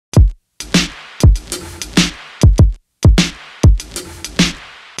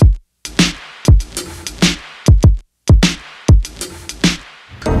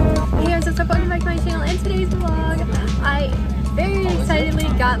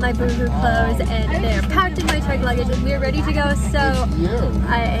my Boohoo clothes and they're packed in my checked luggage and we're ready to go. So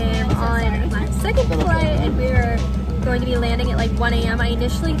I am on my second flight and we're going to be landing at like 1 a.m. I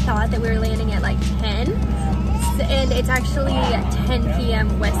initially thought that we were landing at like 10 and it's actually at 10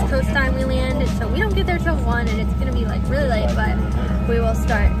 p.m. West Coast time we land, so we don't get there till 1 and it's gonna be like really late, but we will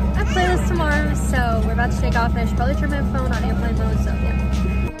start a playlist tomorrow. So we're about to take off and I should probably turn my phone on airplane mode, so yeah.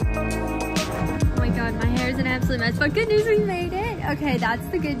 Oh my god, my hair is an absolute mess, but good news, we made it. Okay, that's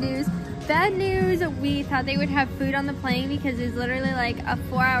the good news. Bad news, we thought they would have food on the plane because it was literally like a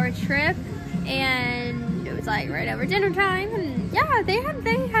 4-hour trip and it was like right over dinner time, and yeah, they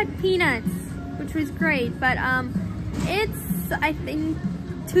had peanuts, which was great, but it's I think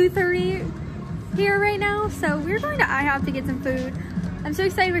 2:30 here right now, so we're going to IHOP to get some food. I'm so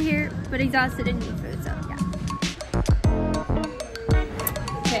excited we're here, but exhausted and need food, so yeah.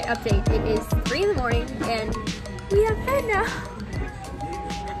 Okay, update. It is 3 in the morning and we have bed now.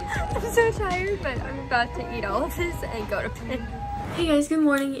 I'm so tired, but I'm about to eat all of this and go to bed. Hey guys, good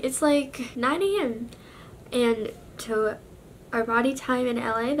morning. It's like 9 a.m. and to our body time in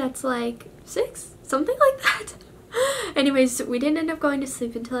LA, that's like 6, something like that. Anyways, we didn't end up going to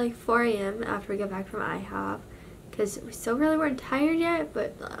sleep until like 4 a.m. after we got back from IHOP because we still really weren't tired yet,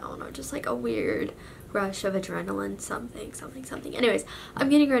 but I don't know, just like a weird rush of adrenaline, something. Anyways, I'm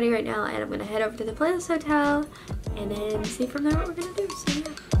getting ready right now and I'm gonna head over to the Playlist Hotel and then see from there what we're gonna do, so yeah.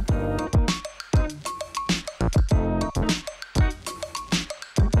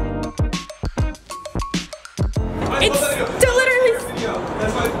 It's still literally...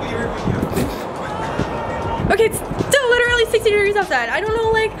 Okay, it's still literally 60 degrees outside. I don't know,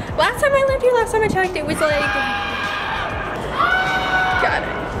 like, last time I lived here, last time I checked, it was like... Got it.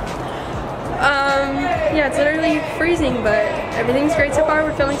 Yeah, it's literally freezing, but everything's great so far.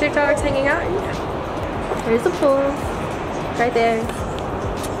 We're filming TikToks, hanging out, and yeah. There's the pool, right there.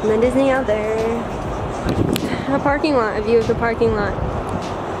 And then Disney out there. A parking lot, a view of the parking lot.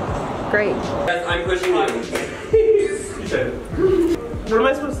 Great. I'm pushing you. What am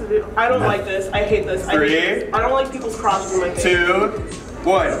I supposed to do? I don't like this. I hate this. 3. I don't like people's crotches in my face. 2,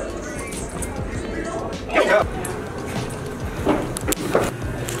 1. Go.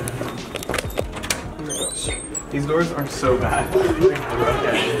 These doors are so bad.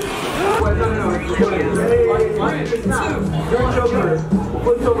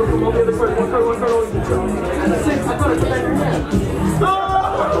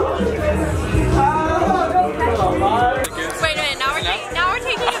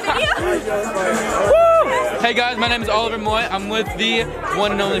 Hey guys, my name is Oliver Moy. I'm with the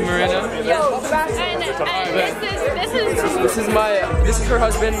one and only Marina. And this is her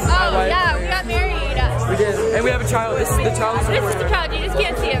husband. Oh yeah, we got married. We did, and we have a child. This is the child. This is the child. You just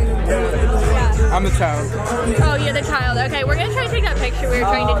can't see him. Yeah. I'm the child. Oh, you're the child. Okay, we're gonna try to take that picture we were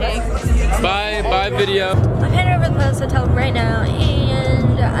trying to take. Bye video. I'm heading over to the Playlist Hotel right now,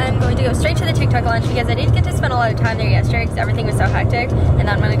 and I'm going to go straight to the TikTok lounge because I didn't get to spend a lot of time there yesterday because everything was so hectic. And then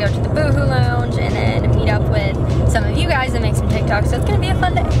I'm gonna go to the Boohoo lounge and then meet up with some of you guys and make some TikToks. So it's gonna be a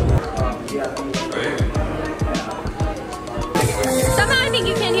fun day. Somehow I think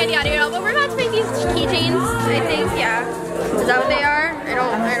you can't hear the audio at all, but we're about to make these keychains, I think, yeah. Is that what they are? I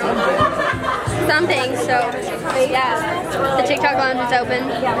don't know. Something, so, yeah. The TikTok lounge is open.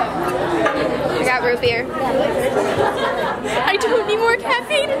 I got root beer. I don't need more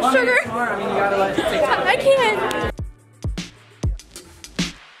caffeine and sugar. I can't.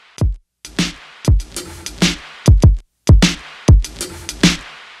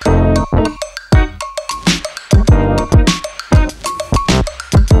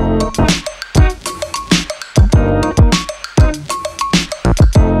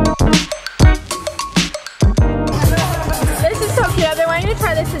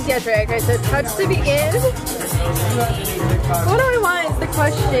 Trick, right? So touch to begin. What do I want is the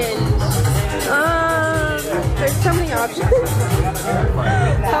question. There's so many options.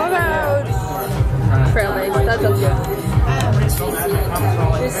 How about trail mix? That sounds good.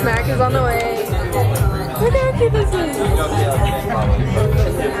 Your snack is on the way. Look how cute this is.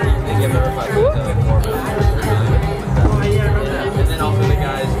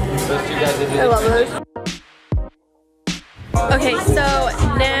 I love those. Okay, so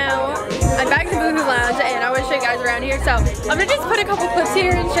now I'm back to Boohoo Lounge and I want to show you guys around here. So I'm gonna just put a couple clips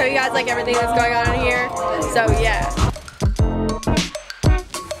here and show you guys like everything that's going on in here. So yeah.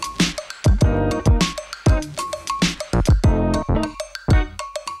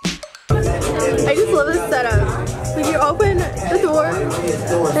 I just love this setup. Like you open the door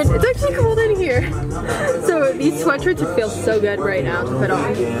and it's actually cold in here. So these sweatshirts would feel so good right now to put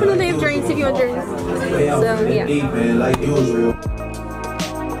on. And then they have drinks if you want drinks. So yeah.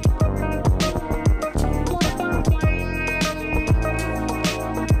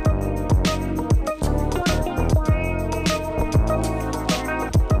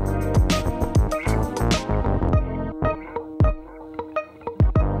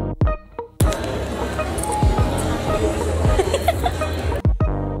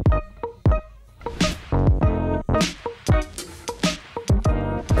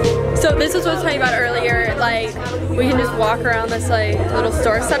 also was telling you about earlier, like we can just walk around this like little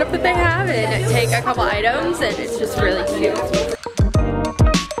store setup that they have and take a couple items, and it's just really cute.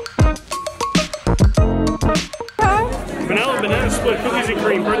 Vanilla banana split, cookies and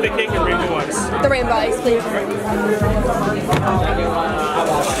cream, birthday cake, and rainbow ice. The rainbow ice, please.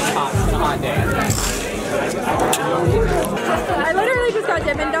 I literally just got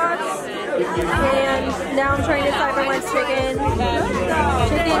Dippin' Dots, and now I'm trying to decide if I want chicken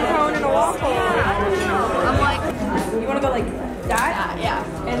cone, and a waffle. I'm like, you want to go like that? Yeah.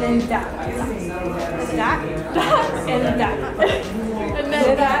 And then that. That, and that. And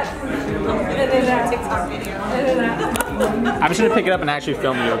then that. And then that. TikTok video. And then that. I'm just gonna pick it up and actually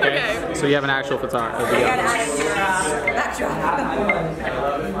film you, okay? So you have an actual photographer. I gotta add it to your backdrop.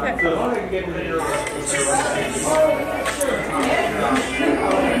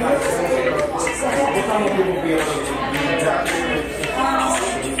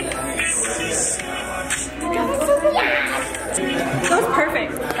 That was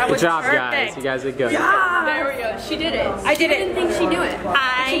perfect. Good job, guys. You guys did good. Yeah. There we go. She did it. I did it. I didn't think she knew it.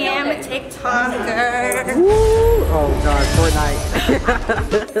 I am a TikToker. Woo! Oh god, Fortnite.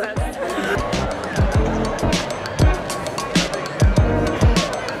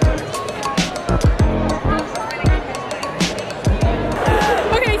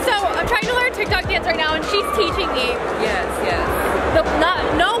 Okay, so I'm trying to learn TikTok dance right now, and she's teaching me. Yes, yes.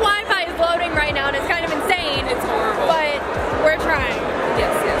 No Wi-Fi is loading right now, and it's kind of insane. It's horrible. But we're trying.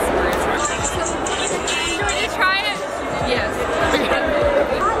 Yes, yes, we're trying. Should we just try it? Yes.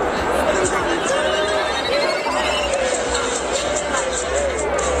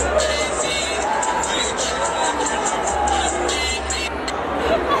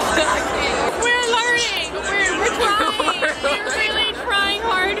 We're learning. We're trying. We're really trying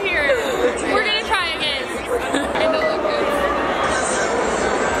hard here. We're gonna try again. And it'll look good.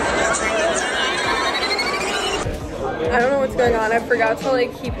 I don't know what's going on. I forgot to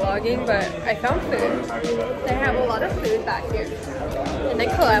like keep vlogging, but I found food. They have a lot of food back here in the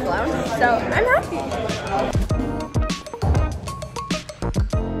collab lounge, so I'm happy.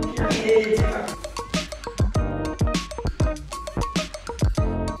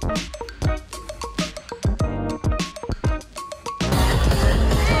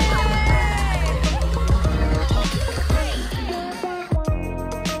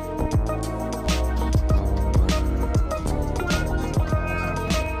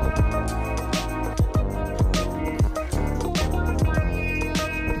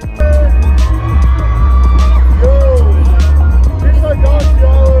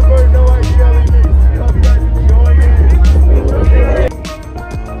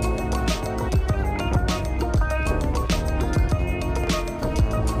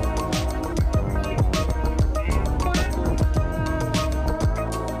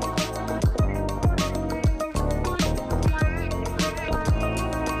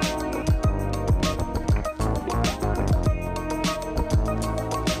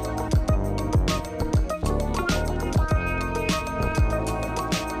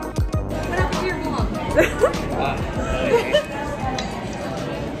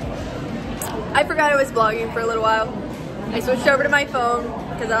 I forgot I was vlogging for a little while. I switched over to my phone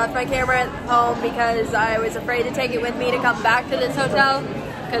because I left my camera at home because I was afraid to take it with me to come back to this hotel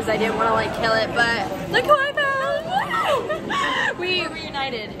because I didn't want to like kill it, but look who I found! We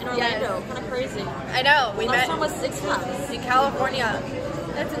reunited in Orlando. Kind of crazy. I know. We met Last time was 6 months. in California.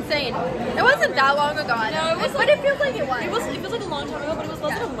 That's insane. It wasn't that long ago. No, it was but it feels like it was. It feels like a long time ago, but it was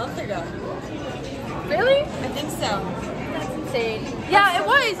less than a month ago. Really? I think so. That's insane. Yeah, it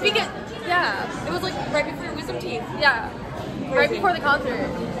was because yeah. It was like right before your wisdom teeth. Yeah. Right before the concert.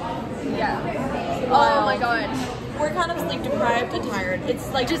 Yeah. Oh my god. We're kind of sleep deprived and tired.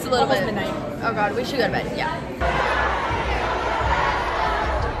 It's like Just a little almost bit. midnight. Oh god, we should go to bed. Yeah.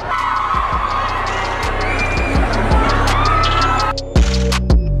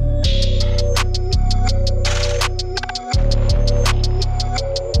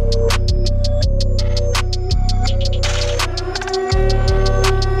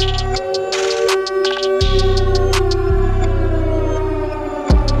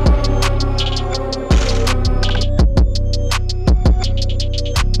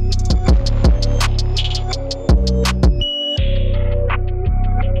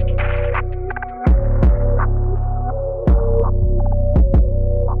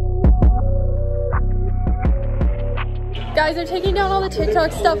 Guys are taking down all the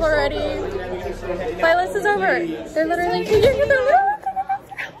TikTok stuff already. My list is over. They're literally taking it.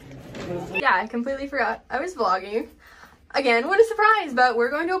 Yeah, I completely forgot I was vlogging. Again, what a surprise, but we're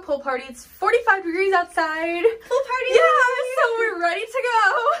going to a pool party. It's 45 degrees outside. Pool party? Yeah, so we're ready to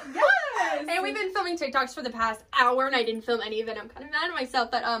go. Yes! And we've been filming TikToks for the past hour, and I didn't film any of it. I'm kind of mad at myself,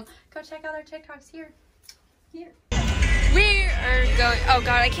 but go check out our TikToks here. Here. We are going, oh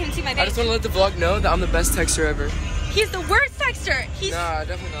God, I can't see my face. I just want to let the vlog know that I'm the best texter ever. He's the worst texter. Nah,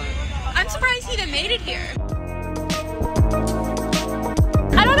 definitely not. I'm surprised he even made it here.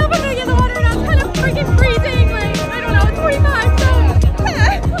 I don't know if I'm gonna get the water, and I'm kind of freaking freezing. Like, I don't know, it's 45, so.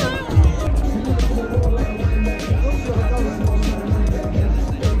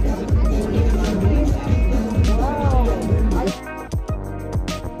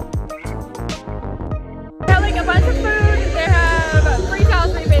 They have like a bunch of food. They have free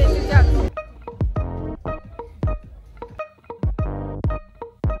towels for your bathing suits.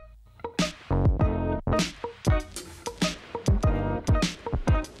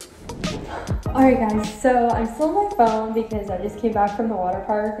 Alright guys, so I'm still on my phone because I just came back from the water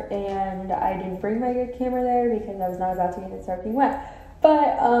park and I didn't bring my good camera there because I was not about to get it soaking wet.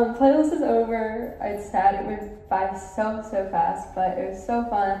 But playlist is over. It's sad, it went by so fast, but it was so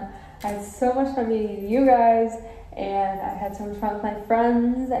fun. I had so much fun meeting you guys and I had so much fun with my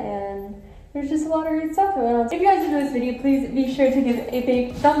friends and there's just a lot of great stuff going on. If you guys enjoyed this video, please be sure to give it a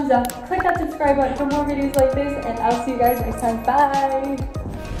big thumbs up. Click that subscribe button for more videos like this and I'll see you guys next time. Bye!